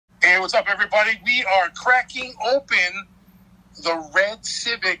what's up, everybody? We are cracking open the red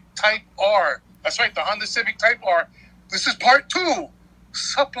Civic Type R. That's right, the Honda Civic Type R. This is part 2.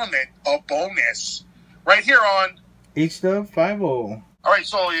 Supplement, a bonus. Right here on HDub50. All right,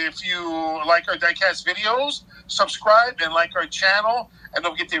 so if you like our diecast videos, subscribe and like our channel. And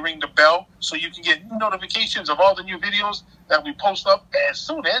don't forget to ring the bell so you can get notifications of all the new videos that we post up as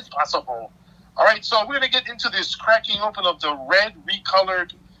soon as possible. All right, so we're going to get into this cracking open of the red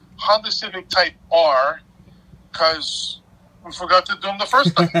recolored Honda Civic Type R because we forgot to do them the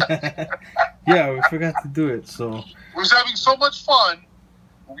first time. Yeah, we forgot to do it. So we was having so much fun,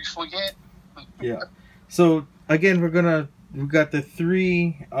 we forget. Yeah. So again, we got the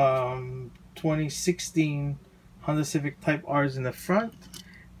 3 2016 Honda Civic Type R's in the front,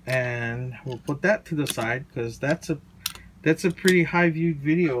 and we'll put that to the side because that's a pretty high viewed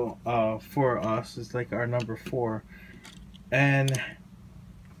video for us. It's like our number 4, and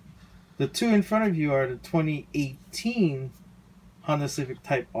the 2 in front of you are the 2018 Honda Civic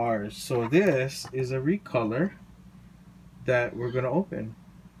Type R's. So this is a recolor that we're gonna open.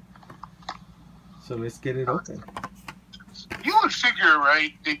 So let's get it open. You would figure,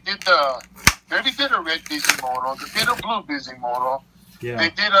 right? They already did a red Bisimoto. They did a blue Bisimoto. Yeah.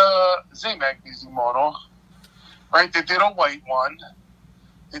 They did a Zamac Bisimoto. Right? They did a white one.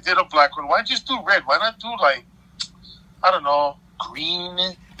 They did a black one. Why just do red? Why not do, like, I don't know,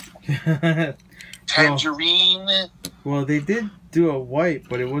 green, tangerine? Well, they did do a white,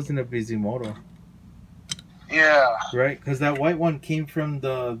 but it wasn't a Bisimoto. Yeah. Right? Because that white one came from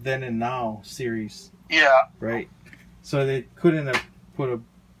the Then and Now series. Yeah. Right? So they couldn't have put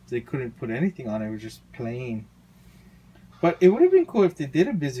anything on it. It was just plain. But it would have been cool if they did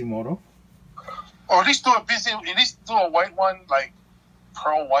a Bisimoto. Or at least do a white one, like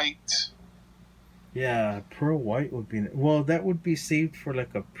pearl white. Yeah, pearl white would be. Well, that would be saved for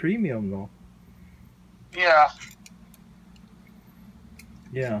like a premium though. Yeah.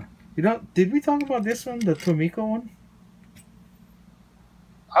 Yeah. You know, did we talk about this one, the Tomiko one?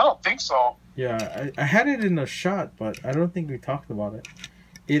 I don't think so. Yeah, I had it in a shot, but I don't think we talked about it.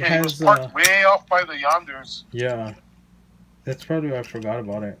 It was parked way off by the Yonders. Yeah, that's probably why I forgot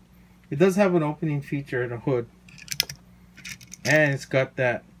about it. It does have an opening feature in the hood, and it's got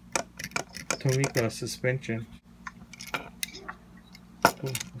that Tomiko suspension.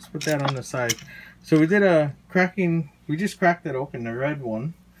 Cool. Let's put that on the side. So we did a cracking. We just cracked it open, the red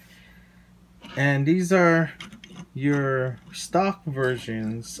one, and these are your stock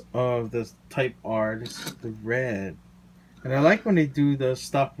versions of the Type R. This is the red, and I like when they do the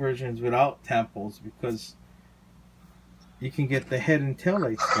stock versions without tampos because you can get the head and tail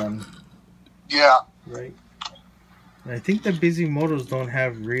lights done. Yeah. Right. And I think the Bisimotos don't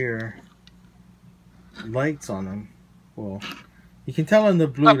have rear lights on them. Well, you can tell on the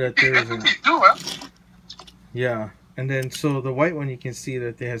blue that there isn't. They do, huh? Yeah, and then so the white one you can see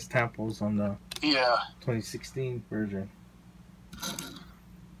that it has tampos on the 2016 version.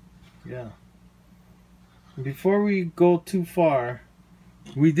 Yeah. Before we go too far,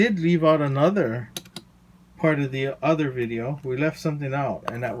 we did leave out another part of the other video. We left something out,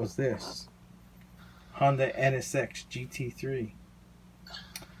 and that was this Honda NSX GT3.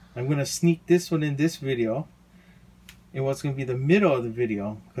 I'm gonna sneak this one in this video, in what's gonna be the middle of the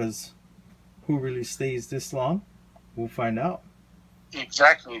video, because who really stays this long? We'll find out.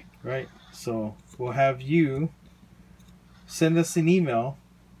 Exactly. Right. So we'll have you send us an email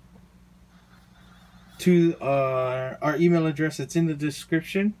to our email address. It's in the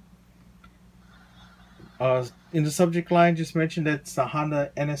description. In the subject line, just mention that it's the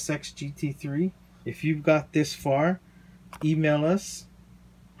Honda NSX GT3. If you've got this far, email us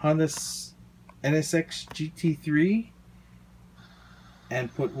Honda NSX GT3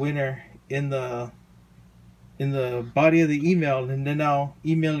 and put winner in the body of the email, and then I'll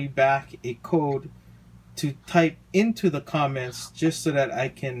email you back a code to type into the comments just so that I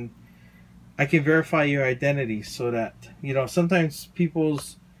can verify your identity, so that, you know, sometimes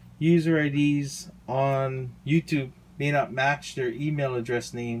people's user IDs on YouTube may not match their email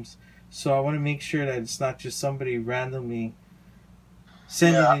address names, so I want to make sure that it's not just somebody randomly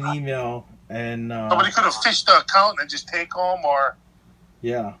sending an email and somebody could have fished the account and just take home, or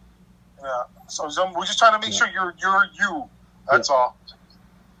yeah. So we're just trying to make sure you're you. That's all.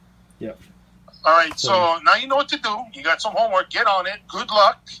 Yep. All right. So now you know what to do. You got some homework. Get on it. Good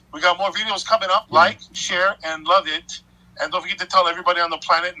luck. We got more videos coming up. Like, share, and love it. And don't forget to tell everybody on the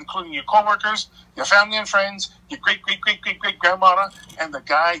planet, including your coworkers, your family and friends, your great-great-great-great-great-grandmother, and the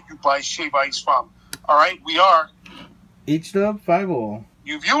guy you buy shave ice from. All right? We are HDub50.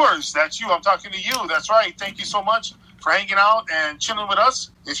 You viewers, that's you. I'm talking to you. That's right. Thank you so much for hanging out and chilling with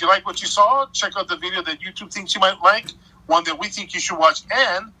us. If you like what you saw, check out the video that YouTube thinks you might like, one that we think you should watch,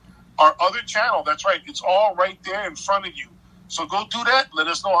 and our other channel. That's right. It's all right there in front of you. So go do that. Let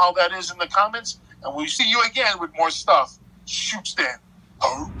us know how that is in the comments. And we'll see you again with more stuff. Shoot, Stan.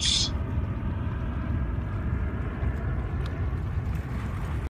 Hurts.